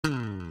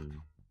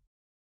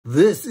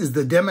This is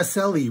the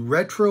Demacili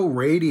Retro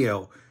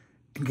Radio.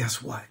 And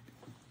guess what?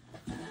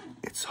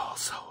 It's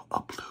also a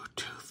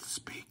Bluetooth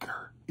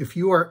speaker. If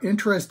you are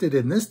interested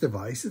in this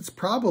device, it's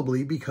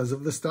probably because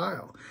of the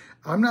style.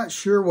 I'm not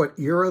sure what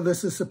era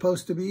this is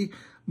supposed to be,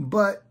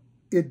 but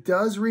it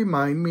does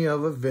remind me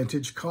of a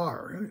vintage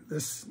car.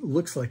 This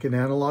looks like an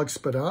analog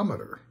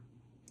speedometer.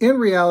 In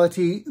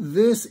reality,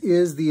 this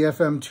is the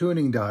FM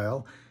tuning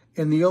dial,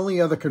 and the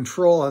only other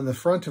control on the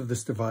front of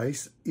this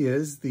device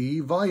is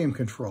the volume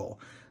control.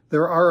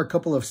 There are a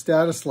couple of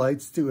status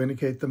lights to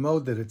indicate the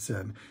mode that it's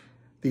in.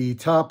 The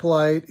top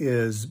light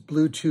is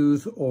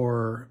Bluetooth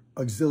or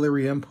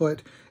auxiliary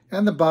input,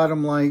 and the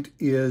bottom light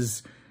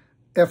is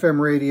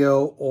FM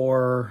radio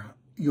or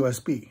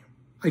USB.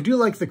 I do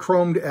like the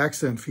chromed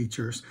accent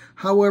features.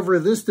 However,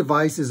 this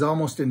device is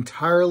almost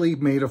entirely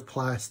made of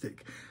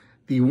plastic.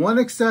 The one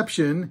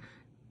exception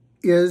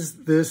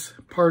is this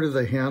part of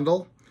the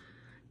handle.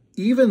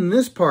 Even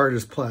this part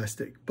is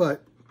plastic,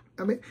 but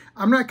I mean,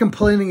 I'm not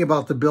complaining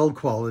about the build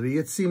quality.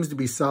 It seems to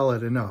be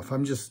solid enough.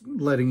 I'm just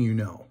letting you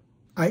know.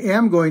 I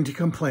am going to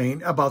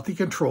complain about the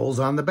controls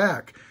on the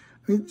back.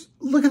 I mean,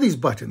 look at these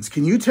buttons.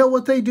 Can you tell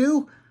what they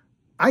do?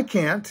 I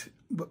can't,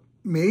 but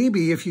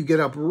maybe if you get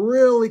up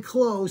really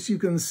close, you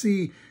can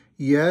see,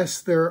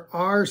 yes, there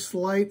are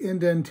slight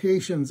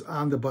indentations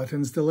on the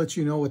buttons to let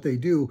you know what they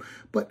do.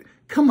 But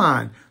come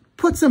on,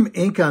 put some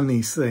ink on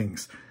these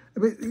things. I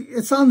mean,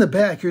 it's on the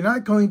back. You're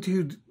not going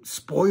to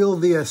spoil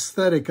the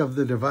aesthetic of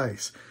the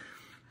device.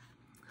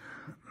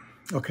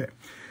 Okay.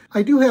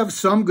 I do have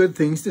some good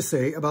things to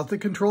say about the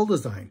control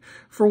design.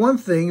 For one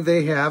thing,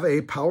 they have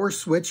a power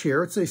switch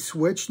here. It's a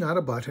switch, not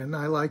a button.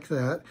 I like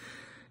that.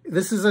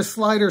 This is a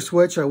slider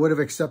switch. I would have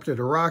accepted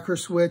a rocker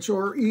switch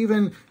or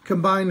even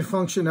combined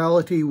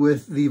functionality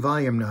with the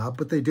volume knob,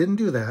 but they didn't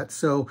do that.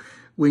 So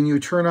when you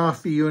turn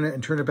off the unit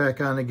and turn it back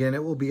on again,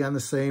 it will be on the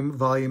same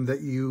volume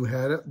that you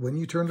had it when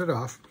you turned it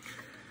off.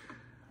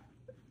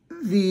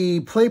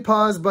 The play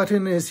pause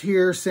button is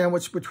here,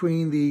 sandwiched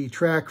between the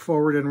track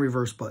forward and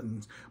reverse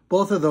buttons.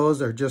 Both of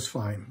those are just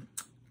fine.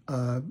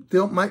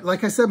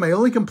 Like I said, my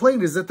only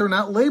complaint is that they're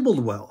not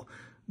labeled well.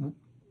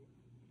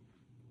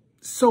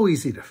 So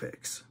easy to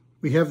fix.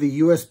 We have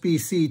the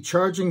USB-C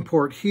charging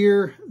port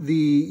here,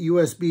 the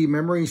USB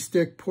memory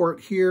stick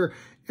port here,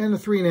 and a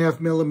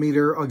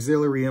 3.5mm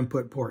auxiliary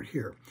input port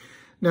here.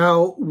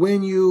 Now,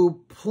 when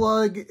you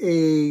plug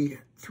a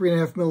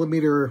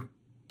 3.5mm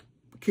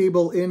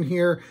cable in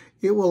here,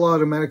 it will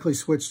automatically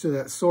switch to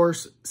that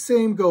source.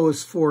 Same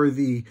goes for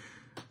the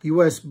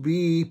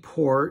USB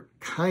port,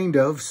 kind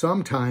of,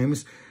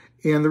 sometimes.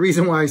 And the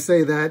reason why I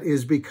say that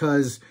is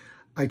because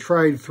I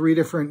tried 3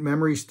 different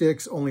memory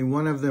sticks. Only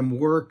one of them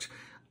worked.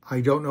 I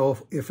don't know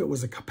if it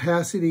was a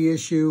capacity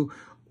issue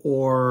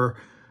or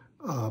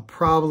a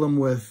problem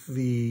with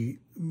the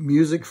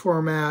music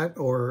format,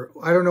 or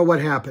I don't know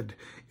what happened.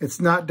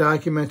 It's not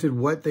documented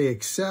what they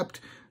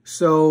accept,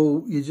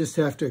 so you just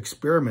have to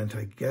experiment,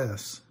 I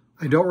guess.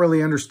 I don't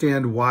really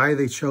understand why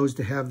they chose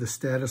to have the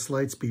status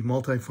lights be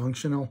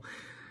multifunctional.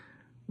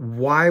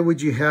 Why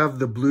would you have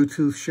the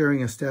Bluetooth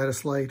sharing a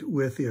status light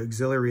with the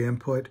auxiliary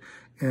input?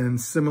 And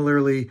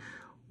similarly,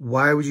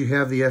 why would you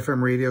have the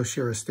FM radio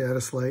share a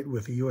status light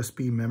with a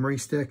USB memory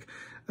stick?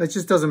 That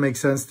just doesn't make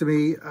sense to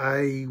me.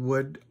 I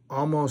would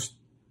almost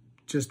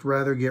just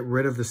rather get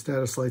rid of the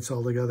status lights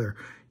altogether.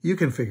 You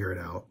can figure it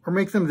out, or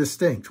make them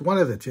distinct, one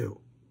of the two.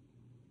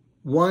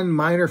 One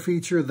minor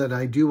feature that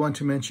I do want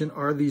to mention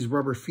are these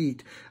rubber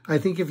feet. I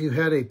think if you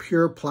had a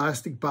pure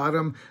plastic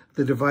bottom,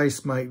 the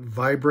device might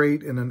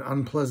vibrate in an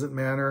unpleasant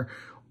manner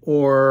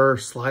or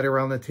slide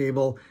around the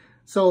table.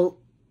 So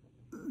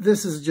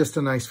this is just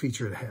a nice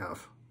feature to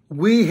have.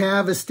 We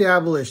have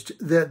established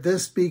that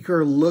this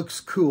speaker looks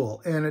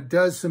cool and it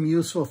does some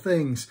useful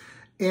things,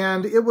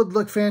 and it would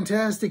look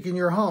fantastic in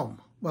your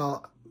home.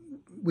 Well,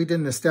 we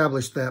didn't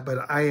establish that,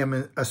 but I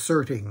am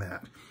asserting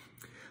that.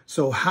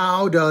 So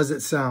how does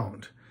it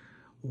sound?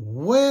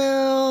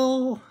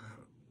 Well,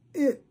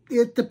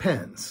 it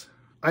depends.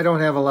 I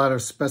don't have a lot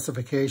of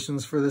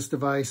specifications for this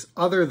device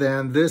other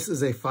than this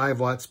is a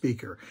 5-watt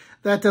speaker.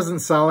 That doesn't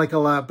sound like a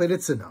lot, but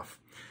it's enough.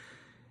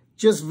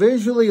 Just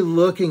visually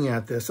looking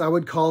at this, I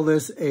would call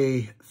this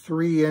a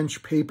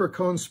 3-inch paper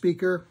cone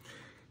speaker.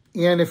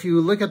 And if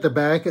you look at the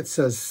back, it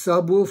says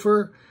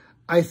subwoofer.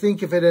 I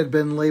think if it had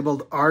been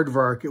labeled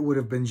aardvark, it would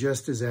have been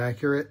just as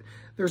accurate.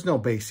 There's no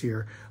bass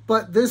here.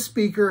 But this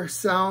speaker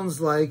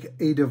sounds like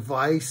a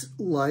device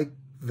like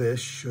this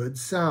should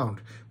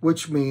sound,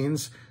 which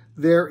means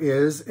there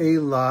is a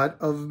lot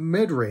of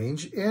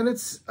mid-range, and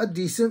it's a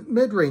decent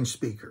mid-range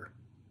speaker.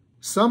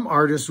 Some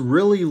artists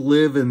really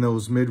live in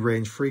those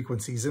mid-range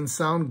frequencies and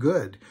sound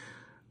good.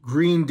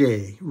 Green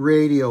Day,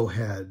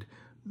 Radiohead,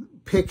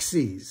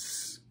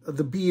 Pixies,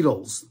 the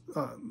Beatles,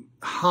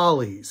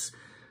 Hollies,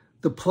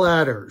 the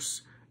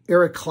Platters,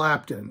 Eric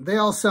Clapton. They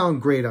all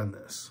sound great on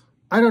this.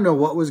 I don't know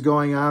what was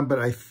going on, but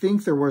I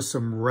think there were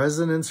some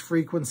resonance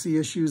frequency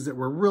issues that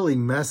were really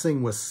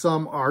messing with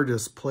some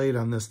artists played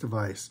on this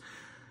device.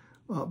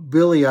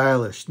 Billie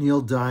Eilish,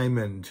 Neil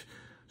Diamond,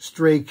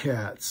 Stray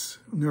Cats,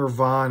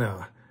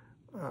 Nirvana,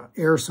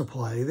 air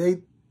supply.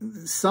 They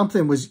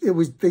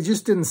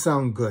just didn't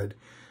sound good.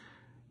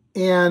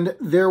 And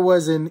there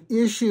was an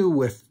issue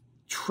with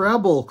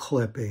treble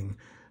clipping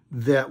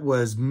that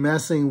was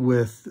messing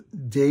with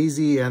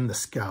Daisy and the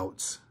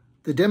Scouts.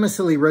 The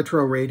Demacili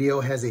Retro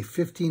Radio has a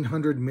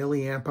 1500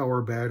 milliamp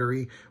hour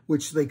battery,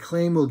 which they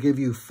claim will give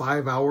you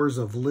 5 hours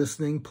of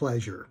listening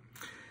pleasure.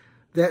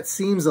 That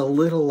seems a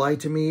little light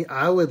to me.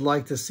 I would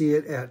like to see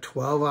it at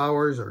 12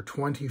 hours or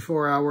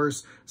 24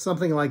 hours,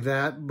 something like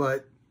that,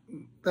 but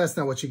that's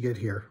not what you get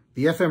here.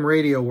 The FM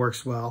radio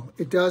works well.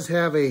 It does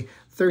have a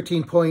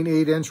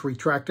 13.8-inch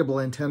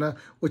retractable antenna,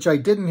 which I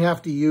didn't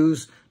have to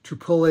use to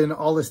pull in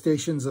all the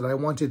stations that I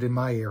wanted in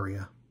my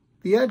area.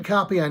 The ad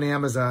copy on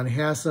Amazon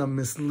has some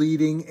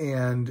misleading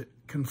and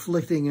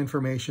conflicting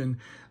information.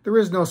 There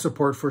is no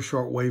support for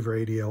shortwave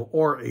radio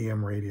or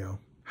AM radio.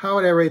 How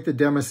would I rate the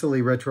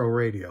Demacili Retro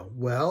Radio?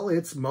 Well,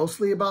 it's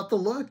mostly about the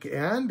look,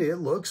 and it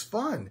looks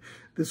fun.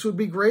 This would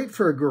be great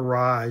for a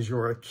garage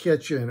or a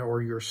kitchen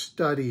or your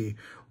study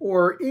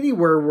or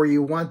anywhere where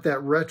you want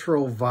that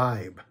retro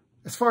vibe.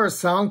 As far as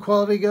sound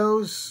quality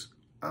goes,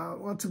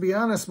 well, to be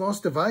honest,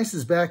 most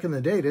devices back in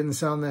the day didn't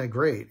sound that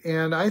great.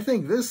 And I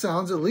think this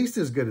sounds at least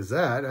as good as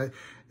that.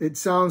 It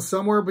sounds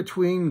somewhere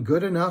between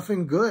good enough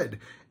and good.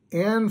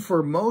 And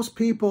for most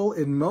people,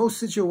 in most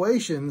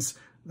situations,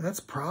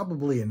 that's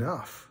probably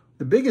enough.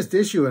 The biggest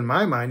issue in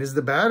my mind is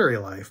the battery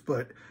life,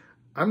 but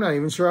I'm not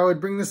even sure I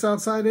would bring this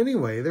outside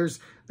anyway. There's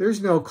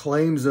no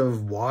claims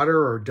of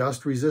water or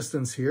dust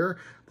resistance here.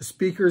 The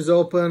speaker's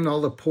open,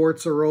 all the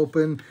ports are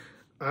open.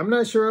 I'm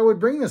not sure I would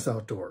bring this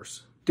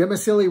outdoors.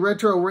 Demacili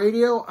Retro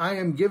Radio, I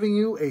am giving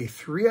you a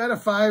 3 out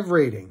of 5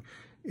 rating.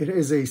 It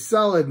is a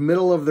solid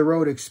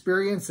middle-of-the-road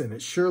experience, and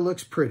it sure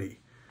looks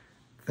pretty.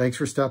 Thanks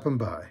for stopping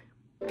by.